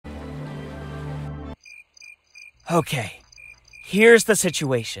Okay, here's the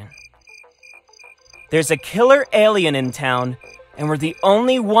situation. There's a killer alien in town, and we're the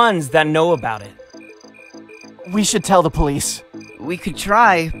only ones that know about it. We should tell the police. We could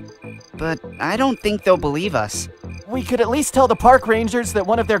try, but I don't think they'll believe us. We could at least tell the park rangers that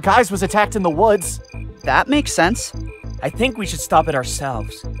one of their guys was attacked in the woods. That makes sense. I think we should stop it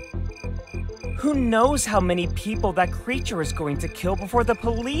ourselves. Who knows how many people that creature is going to kill before the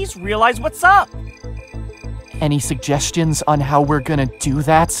police realize what's up? Any suggestions on how we're gonna do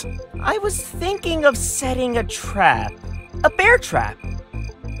that? I was thinking of setting a trap. A bear trap.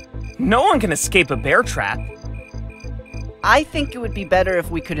 No one can escape a bear trap. I think it would be better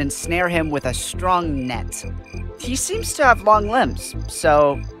if we could ensnare him with a strong net. He seems to have long limbs,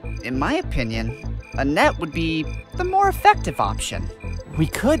 so, in my opinion, a net would be the more effective option. We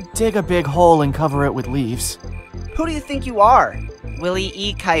could dig a big hole and cover it with leaves. Who do you think you are? Willie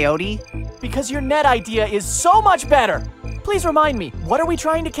E. Coyote? Because your net idea is so much better! Please remind me, what are we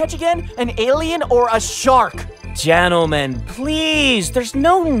trying to catch again? An alien or a shark? Gentlemen, please, there's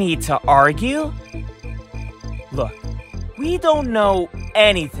no need to argue. Look, we don't know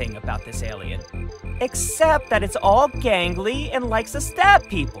anything about this alien, except that it's all gangly and likes to stab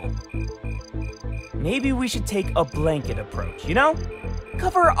people. Maybe we should take a blanket approach, you know?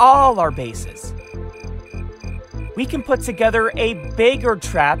 Cover all our bases. We can put together a bigger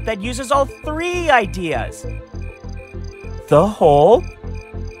trap that uses all three ideas. The hole,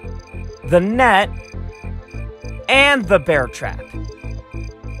 the net, and the bear trap.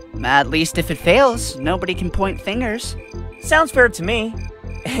 At least if it fails, nobody can point fingers. Sounds fair to me.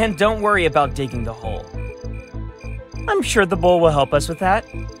 And don't worry about digging the hole. I'm sure the bull will help us with that.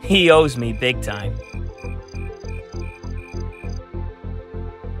 He owes me big time.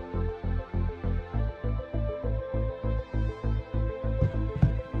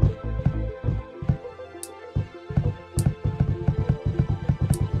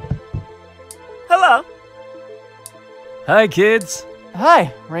 Hello. Hi, kids.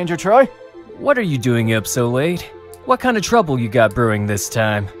 Hi, Ranger Troy. What are you doing up so late? What kind of trouble you got brewing this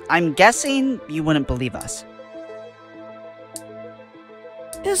time? I'm guessing you wouldn't believe us.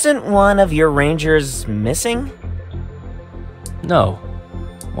 Isn't one of your rangers missing? No.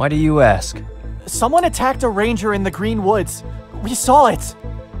 Why do you ask? Someone attacked a ranger in the Green Woods. We saw it.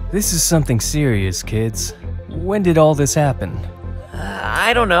 This is something serious, kids. When did all this happen?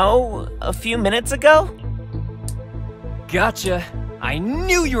 I don't know, a few minutes ago? Gotcha. I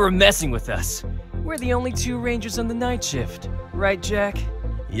knew you were messing with us. We're the only two rangers on the night shift. Right, Jack?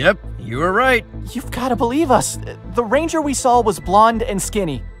 Yep, you were right. You've gotta believe us. The ranger we saw was blonde and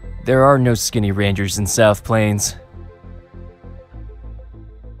skinny. There are no skinny rangers in South Plains.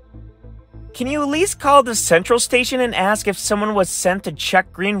 Can you at least call the central station and ask if someone was sent to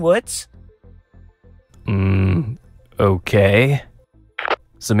check Green Woods? Okay.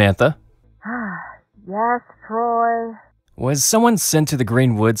 Samantha? Yes, Troy. Was someone sent to the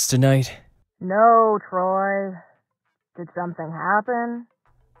Green Woods tonight? No, Troy. Did something happen?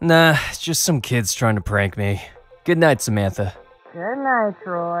 Nah, it's just some kids trying to prank me. Good night, Samantha. Good night,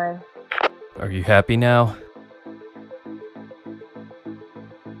 Troy. Are you happy now?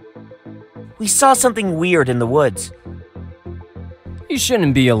 We saw something weird in the woods. You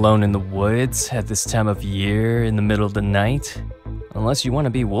shouldn't be alone in the woods at this time of year in the middle of the night. Unless you want to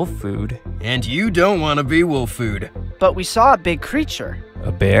be wolf food. And you don't want to be wolf food. But we saw a big creature.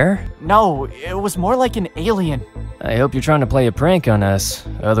 A bear? No, it was more like an alien. I hope you're trying to play a prank on us.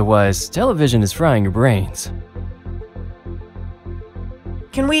 Otherwise, television is frying your brains.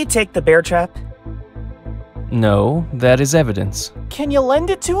 Can we take the bear trap? No, that is evidence. Can you lend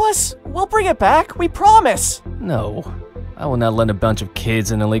it to us? We'll bring it back, we promise. No. I will not lend a bunch of kids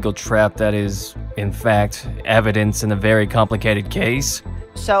an illegal trap that is, in fact, evidence in a very complicated case.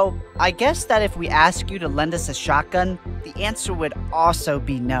 So, I guess that if we ask you to lend us a shotgun, the answer would also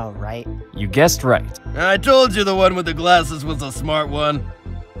be no, right? You guessed right. I told you the one with the glasses was a smart one.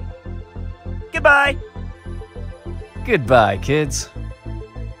 Goodbye. Goodbye, kids.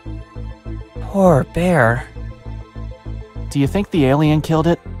 Poor bear. Do you think the alien killed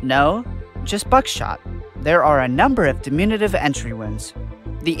it? No, just buckshot. There are a number of diminutive entry wounds.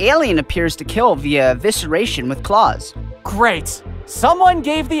 The alien appears to kill via evisceration with claws. Great! Someone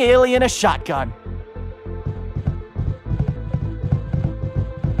gave the alien a shotgun.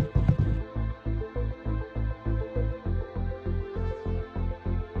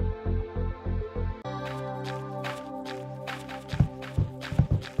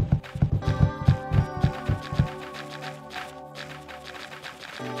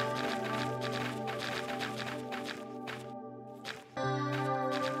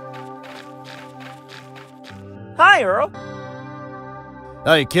 Hi, Earl.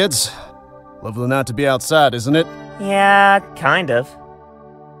 Hey, kids. Lovely night to be outside, isn't it? Yeah, kind of.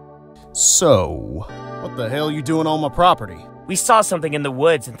 So, what the hell are you doing on my property? We saw something in the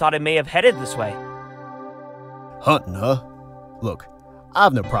woods and thought it may have headed this way. Hunting, huh? Look, I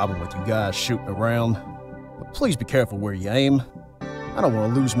have no problem with you guys shooting around, but please be careful where you aim. I don't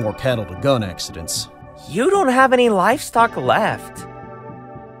want to lose more cattle to gun accidents. You don't have any livestock left.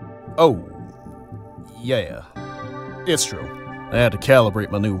 Oh, yeah, it's true. I had to calibrate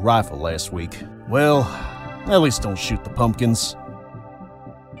my new rifle last week. Well, at least don't shoot the pumpkins.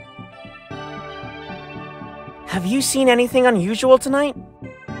 Have you seen anything unusual tonight?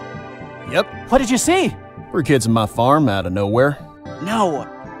 Yep, What did you see? 3 kids in my farm out of nowhere. No,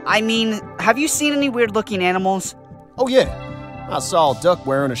 I mean, have you seen any weird looking animals? Oh yeah, I saw a duck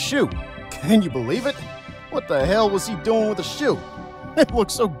wearing a shoe. Can you believe it? What the hell was he doing with a shoe? It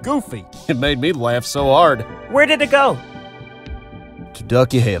looked so goofy. It made me laugh so hard. Where did it go? To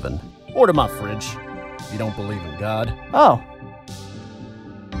Ducky Heaven. Or to my fridge, if you don't believe in God. Oh,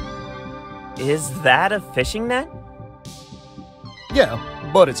 Is that a fishing net? Yeah,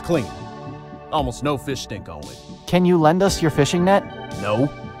 but it's clean. Almost no fish stink on it. can you lend us your fishing net? No,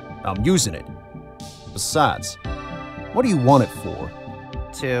 I'm using it. Besides, what do you want it for?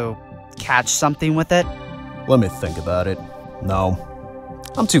 To catch something with it? Let me think about it. No,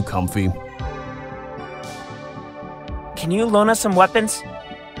 I'm too comfy. Can you loan us some weapons?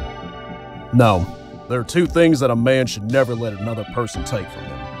 No, there are 2 things that a man should never let another person take from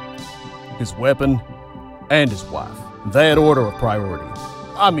him. His weapon and his wife. That order of priority.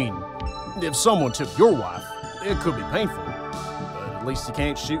 I mean, if someone took your wife, it could be painful. But at least he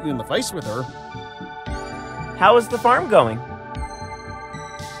can't shoot you in the face with her. How is the farm going?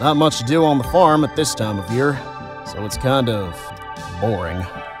 Not much to do on the farm at this time of year, so it's kind of boring.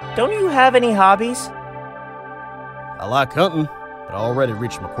 Don't you have any hobbies? I like hunting, but I already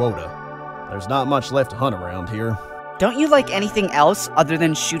reached my quota. There's not much left to hunt around here. Don't you like anything else other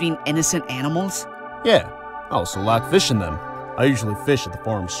than shooting innocent animals? Yeah, I also like fishing them. I usually fish at the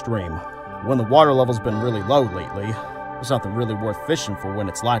farm stream. When the water level's been really low lately, there's nothing really worth fishing for when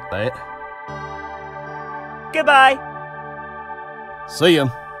it's like that. Goodbye. See ya.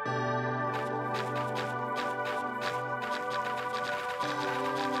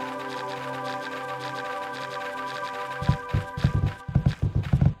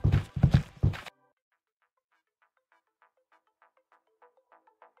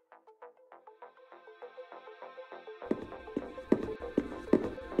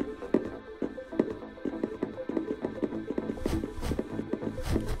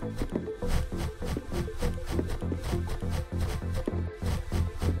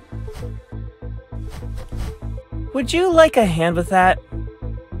 Would you like a hand with that?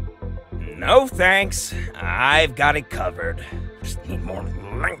 No thanks. I've got it covered. Just need more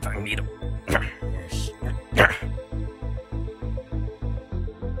length. I need a...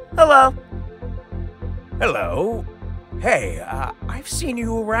 Hello. Hello. Hey, I've seen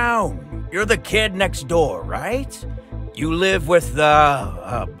you around. You're the kid next door, right? You live with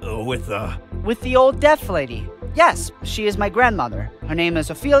With the old deaf lady. Yes, she is my grandmother. Her name is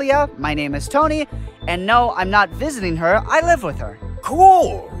Ophelia, my name is Tony, and no, I'm not visiting her, I live with her.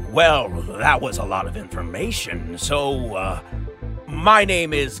 Cool. Well, that was a lot of information. So, my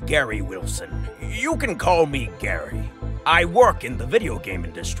name is Gary Wilson. You can call me Gary. I work in the video game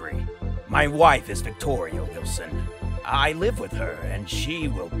industry. My wife is Victoria Wilson. I live with her, and she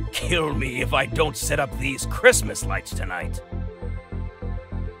will kill me if I don't set up these Christmas lights tonight.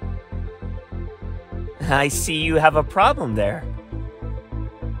 I see you have a problem there.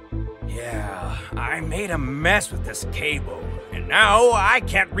 Yeah, I made a mess with this cable, and now I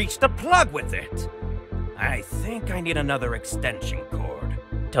can't reach the plug with it. I think I need another extension cord.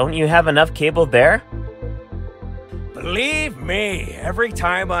 Don't you have enough cable there? Believe me, every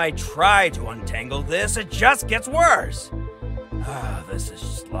time I try to untangle this, it just gets worse. This is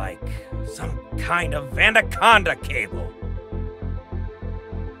just like some kind of anaconda cable.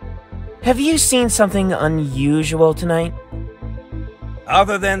 Have you seen something unusual tonight?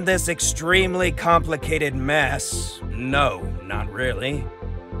 Other than this extremely complicated mess, no, not really.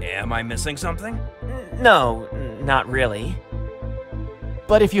 Am I missing something? No, not really.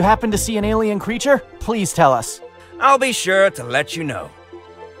 But if you happen to see an alien creature, please tell us. I'll be sure to let you know.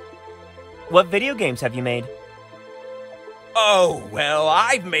 What video games have you made? Oh, well,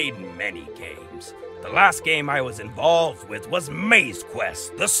 I've made many games. The last game I was involved with was Maze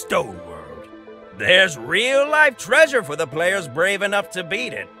Quest, the Stone World. There's real-life treasure for the players brave enough to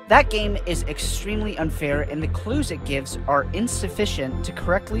beat it. That game is extremely unfair and the clues it gives are insufficient to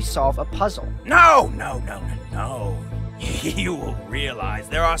correctly solve a puzzle. No. You will realize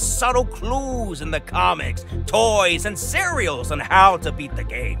there are subtle clues in the comics, toys, and cereals on how to beat the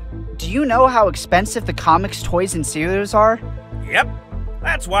game. Do you know how expensive the comics, toys, and cereals are? Yep,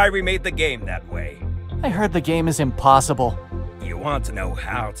 that's why we made the game that way. I heard the game is impossible. You want to know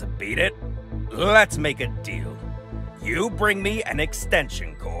how to beat it? Let's make a deal. You bring me an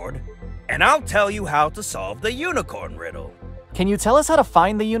extension cord, and I'll tell you how to solve the unicorn riddle. Can you tell us how to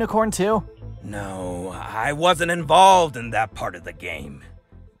find the unicorn too? No, I wasn't involved in that part of the game.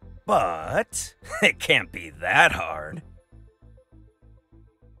 But it can't be that hard.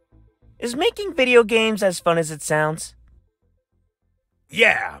 Is making video games as fun as it sounds?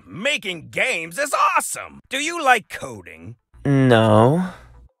 Yeah, making games is awesome! Do you like coding? No.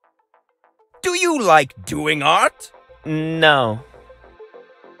 Do you like doing art? No.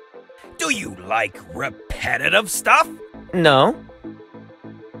 Do you like repetitive stuff? No.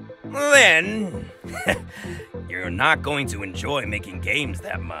 Then, you're not going to enjoy making games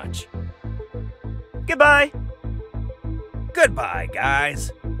that much. Goodbye. Goodbye,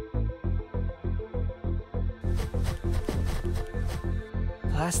 guys.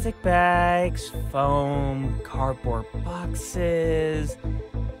 Plastic bags, foam, cardboard boxes.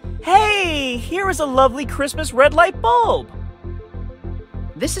 Hey, here is a lovely Christmas red light bulb.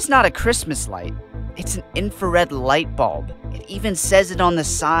 This is not a Christmas light. It's an infrared light bulb. It even says it on the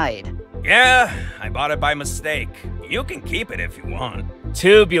side. Yeah, I bought it by mistake. You can keep it if you want.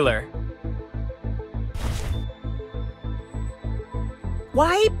 Tubular.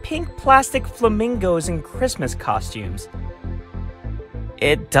 Why pink plastic flamingos in Christmas costumes?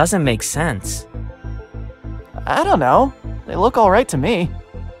 It doesn't make sense. I don't know. They look alright to me.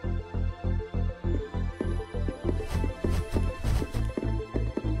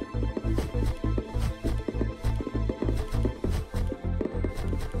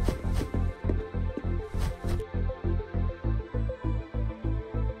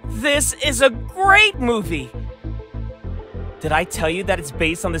 This is a great movie! Did I tell you that it's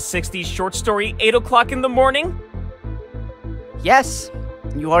based on the 60s short story 8 o'clock in the morning? Yes,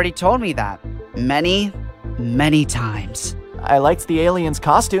 you already told me that. Many, many times. I liked the aliens'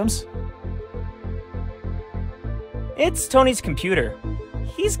 costumes. It's Tony's computer.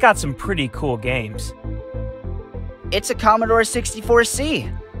 He's got some pretty cool games. It's a Commodore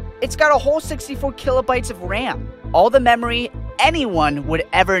 64C. It's got a whole 64 kilobytes of RAM. All the memory anyone would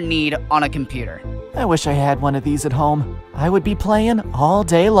ever need on a computer. I wish I had one of these at home. I would be playing all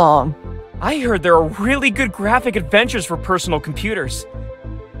day long. I heard there are really good graphic adventures for personal computers.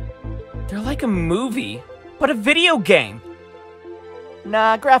 They're like a movie, but a video game.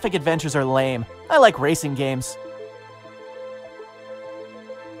 Nah, graphic adventures are lame. I like racing games.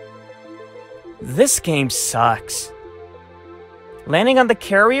 This game sucks. Landing on the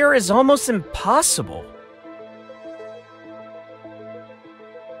carrier is almost impossible.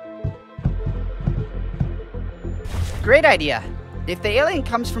 Great idea. If the alien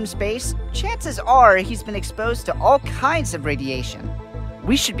comes from space, chances are he's been exposed to all kinds of radiation.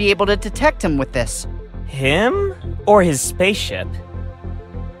 We should be able to detect him with this. Him or his spaceship?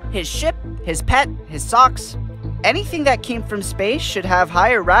 His ship, his pet, his socks. Anything that came from space should have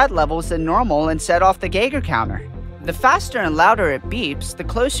higher rad levels than normal and set off the Geiger counter. The faster and louder it beeps, the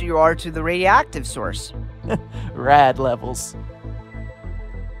closer you are to the radioactive source. Rad levels.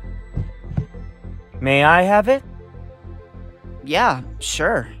 May I have it? Yeah,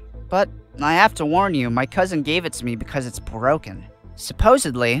 sure. But I have to warn you, my cousin gave it to me because it's broken.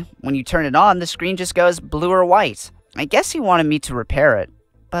 Supposedly, when you turn it on, the screen just goes blue or white. I guess he wanted me to repair it,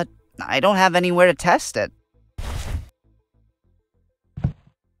 but I don't have anywhere to test it.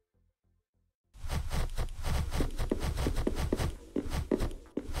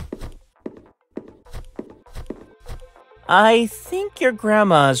 I think your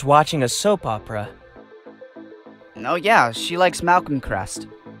grandma is watching a soap opera. Oh yeah, she likes Malcolm Crest.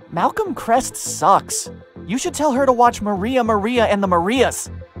 Malcolm Crest sucks. You should tell her to watch Maria Maria and the Marias.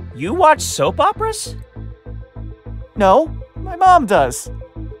 You watch soap operas? No, my mom does.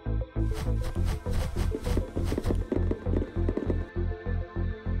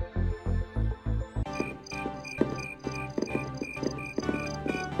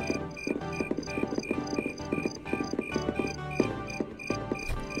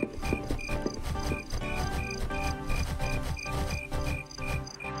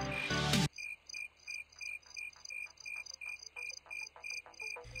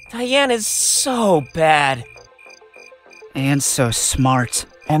 Diane is so bad. And so smart.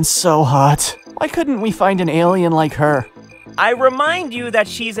 And so hot. Why couldn't we find an alien like her? I remind you that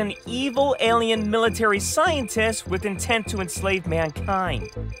she's an evil alien military scientist with intent to enslave mankind.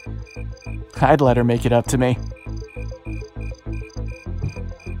 I'd let her make it up to me.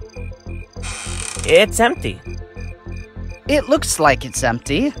 It's empty. It looks like it's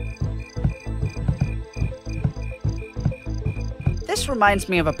empty. This reminds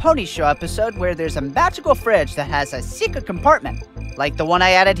me of a Pony Show episode where there's a magical fridge that has a secret compartment, like the one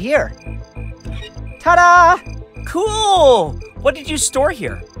I added here. Ta-da! Cool! What did you store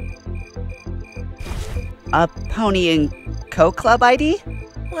here? A Pony & Co. Club ID?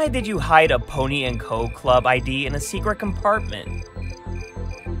 Why did you hide a Pony & Co. Club ID in a secret compartment?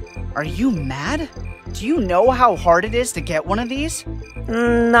 Are you mad? Do you know how hard it is to get one of these?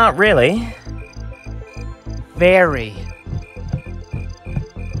 Not really. Very.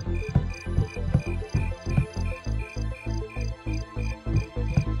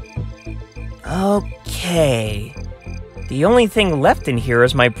 Okay. The only thing left in here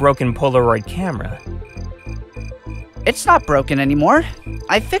is my broken Polaroid camera. It's not broken anymore.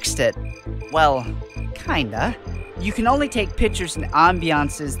 I fixed it. Well, kinda. You can only take pictures in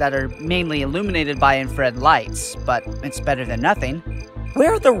ambiances that are mainly illuminated by infrared lights, but it's better than nothing.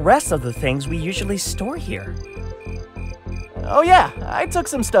 Where are the rest of the things we usually store here? Oh yeah, I took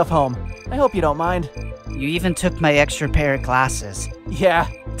some stuff home. I hope you don't mind. You even took my extra pair of glasses. Yeah.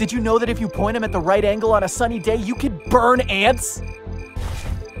 Did you know that if you point them at the right angle on a sunny day, you could burn ants?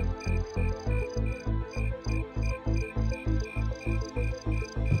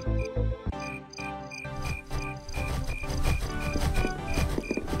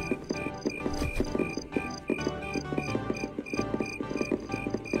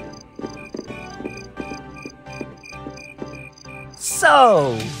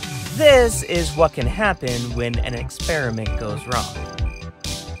 So, this is what can happen when an experiment goes wrong.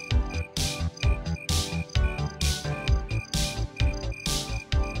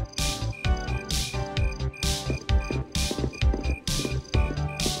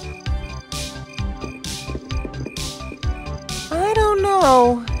 I don't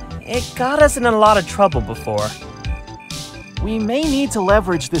know. It got us in a lot of trouble before. We may need to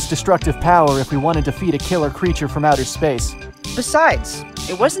leverage this destructive power if we want to defeat a killer creature from outer space. Besides,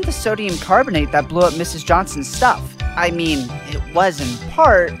 it wasn't the sodium carbonate that blew up Mrs. Johnson's stuff. I mean, it was in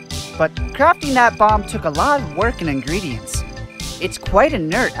part, but crafting that bomb took a lot of work and ingredients. It's quite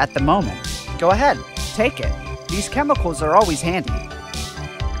inert at the moment. Go ahead, take it. These chemicals are always handy.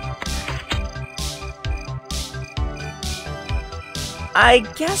 I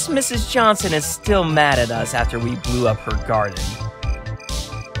guess Mrs. Johnson is still mad at us after we blew up her garden.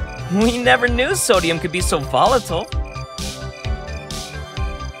 We never knew sodium could be so volatile.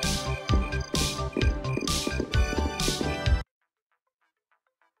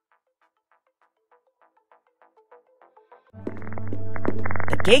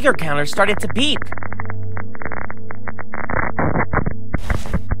 The Geiger counter started to beep.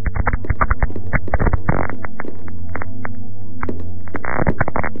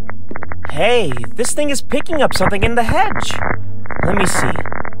 Hey, this thing is picking up something in the hedge. Let me see.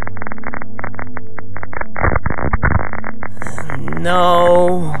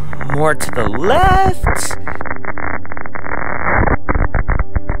 No, more to the left.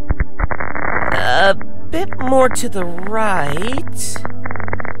 A bit more to the right.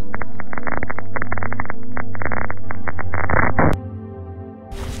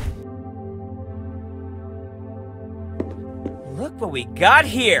 Look what we got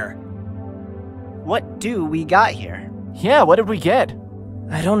here. What do we got here? Yeah, what did we get?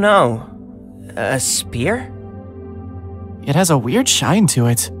 I don't know. A spear? It has a weird shine to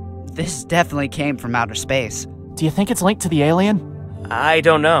it. This definitely came from outer space. Do you think it's linked to the alien? I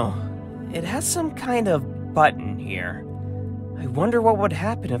don't know. It has some kind of button here. I wonder what would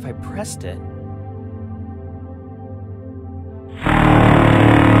happen if I pressed it.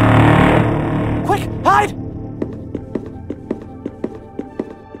 Quick, hide!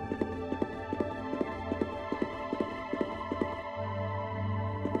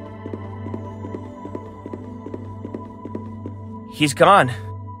 He's gone.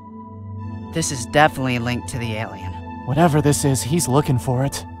 This is definitely linked to the alien. Whatever this is, he's looking for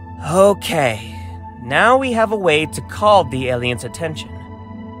it. Okay. Now we have a way to call the alien's attention.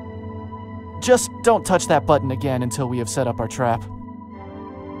 Just don't touch that button again until we have set up our trap.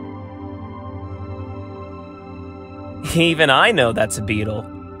 Even I know that's a beetle.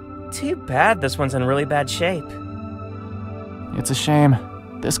 Too bad this one's in really bad shape. It's a shame.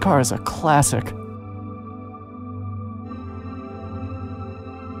 This car is a classic.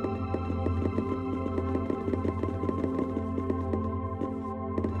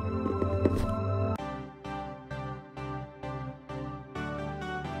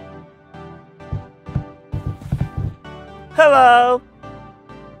 Hello.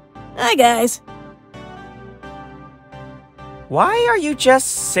 Hi, guys. Why are you just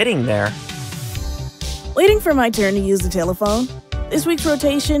sitting there? Waiting for my turn to use the telephone. This week's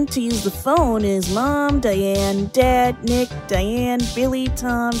rotation to use the phone is Mom, Diane, Dad, Nick, Diane, Billy,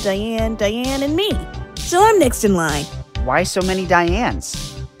 Tom, Diane, and me. So I'm next in line. Why so many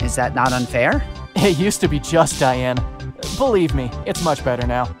Dianes? Is that not unfair? It used to be just Diane. Believe me, it's much better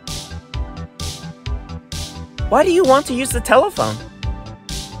now. Why do you want to use the telephone?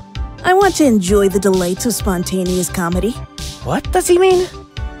 I want to enjoy the delights of spontaneous comedy. What does he mean?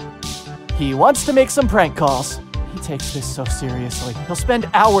 He wants to make some prank calls. He takes this so seriously. He'll spend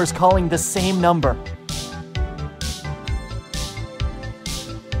hours calling the same number.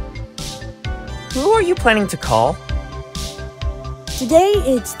 Who are you planning to call? Today,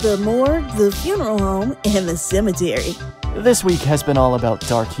 it's the morgue, the funeral home, and the cemetery. This week has been all about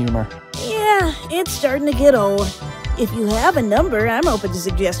dark humor. Yeah, it's starting to get old. If you have a number, I'm open to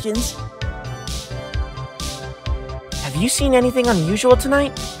suggestions. Have you seen anything unusual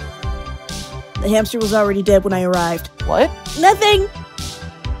tonight? The hamster was already dead when I arrived. What? Nothing!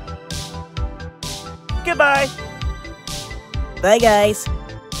 Goodbye. Bye, guys.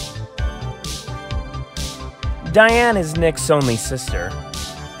 Diane is Nick's only sister.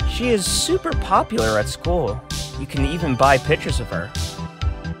 She is super popular at school. You can even buy pictures of her.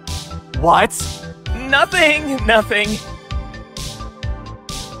 What? Nothing!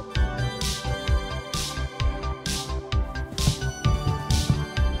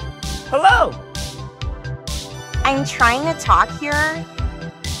 Hello! I'm trying to talk here.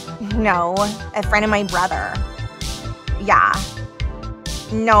 No, a friend of my brother. Yeah.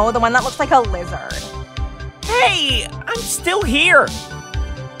 No, the one that looks like a lizard. Hey! I'm still here!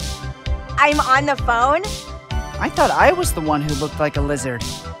 I'm on the phone? I thought I was the one who looked like a lizard.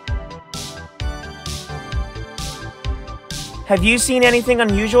 Have you seen anything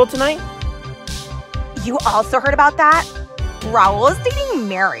unusual tonight? You also heard about that? Raul is dating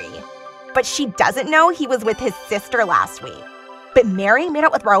Mary. But she doesn't know he was with his sister last week. But Mary made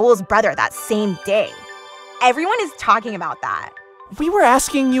out with Raul's brother that same day. Everyone is talking about that. We were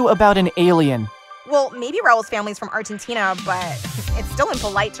asking you about an alien. Well, maybe Raul's family's from Argentina, but it's still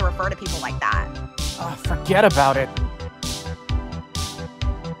impolite to refer to people like that. Forget about it.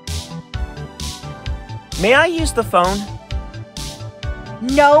 May I use the phone?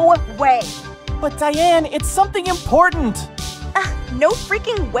 No way. But Diane, it's something important. No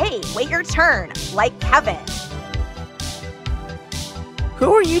freaking way. Wait your turn. Like Kevin.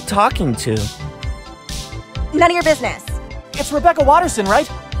 Who are you talking to? None of your business. It's Rebecca Watterson, right?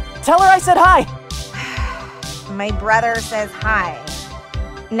 Tell her I said hi. My brother says hi.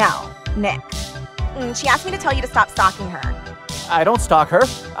 No, Nick. She asked me to tell you to stop stalking her. I don't stalk her.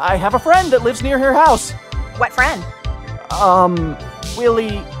 I have a friend that lives near her house. What friend?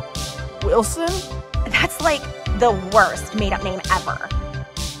 Willie Wilson? That's like the worst made-up name ever.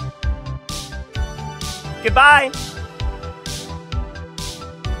 Goodbye.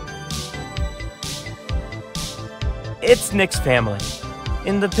 It's Nick's family.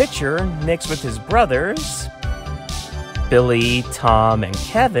 In the picture, Nick's with his brothers, Billy, Tom, and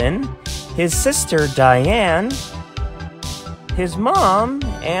Kevin, his sister Diane, his mom,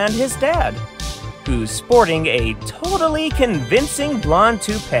 and his dad, who's sporting a totally convincing blonde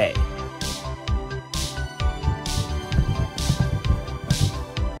toupee.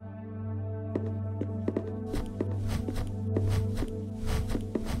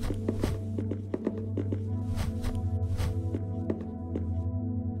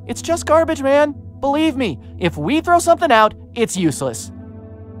 It's just garbage, man. Believe me, if we throw something out, it's useless.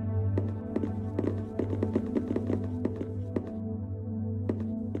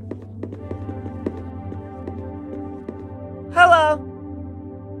 Hello.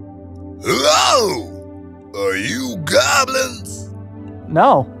 Hello! Are you goblins?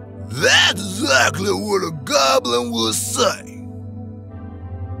 No. That's exactly what a goblin would say.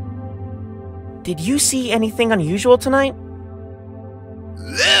 Did you see anything unusual tonight?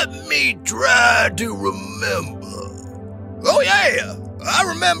 Let me try to remember. Oh yeah, I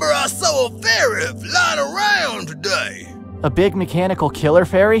remember I saw a fairy flying around today. A big mechanical killer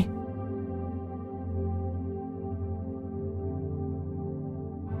fairy?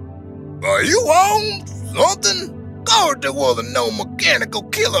 Are you on something? Of course there wasn't no mechanical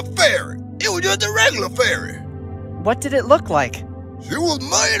killer fairy. It was just a regular fairy. What did it look like? She was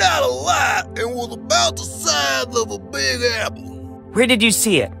made out of light and was about the size of a big apple. Where did you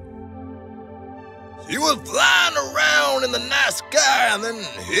see it? She was flying around in the night sky and then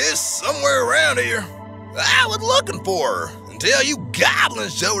hit somewhere around here. I was looking for her until you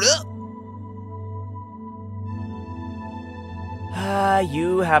goblins showed up.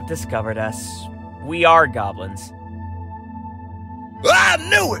 You have discovered us. We are goblins. I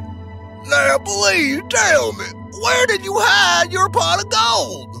knew it! Now please tell me, where did you hide your pot of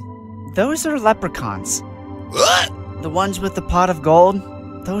gold? Those are leprechauns. What? The ones with the pot of gold,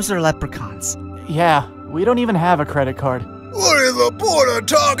 those are leprechauns. Yeah, we don't even have a credit card. What is the point of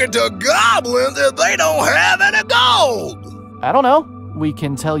talking to goblins if they don't have any gold? I don't know. We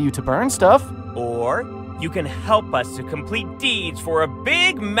can tell you to burn stuff. Or you can help us to complete deeds for a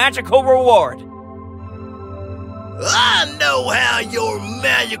big magical reward. I know how your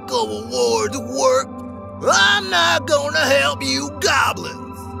magical rewards work. I'm not gonna help you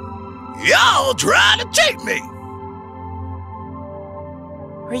goblins. Y'all try to cheat me.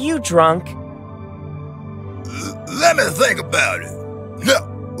 Are you drunk? Let me think about it. No.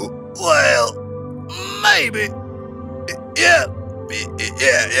 Well, maybe. Yeah,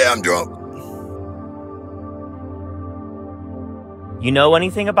 I'm drunk. You know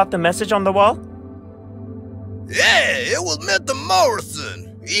anything about the message on the wall? Yeah, it was Mr.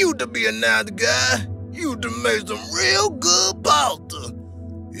 Morrison. He used to be a nice guy. He used to make some real good pasta.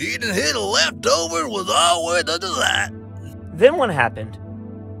 Eating his leftovers was always a delight. Then what happened?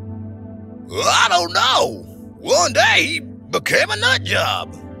 I don't know. One day he became a nut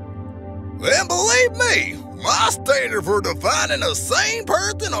job. And believe me, my standards for defining a sane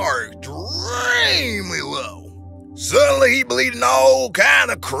person are extremely low. Suddenly he believed in all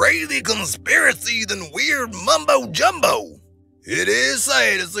kind of crazy conspiracies and weird mumbo-jumbo. It is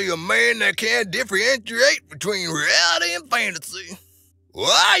sad to see a man that can't differentiate between reality and fantasy.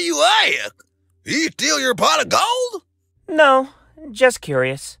 Why you ask? He steal your pot of gold? No, just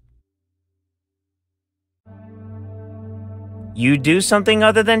curious. You do something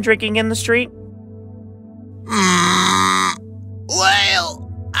other than drinking in the street? Well,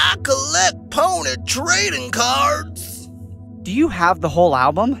 I collect pony trading cards. Do you have the whole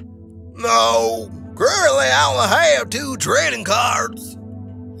album? No, currently I only have 2 trading cards.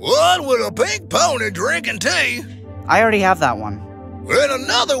 One with a pink pony drinking tea. I already have that one. And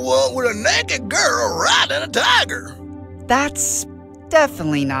another one with a naked girl riding a tiger. That's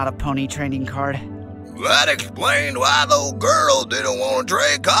definitely not a pony trading card. That explained why those girls didn't want to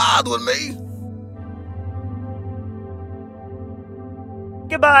trade cards with me.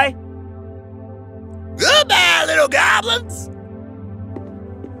 Goodbye. Goodbye, little goblins.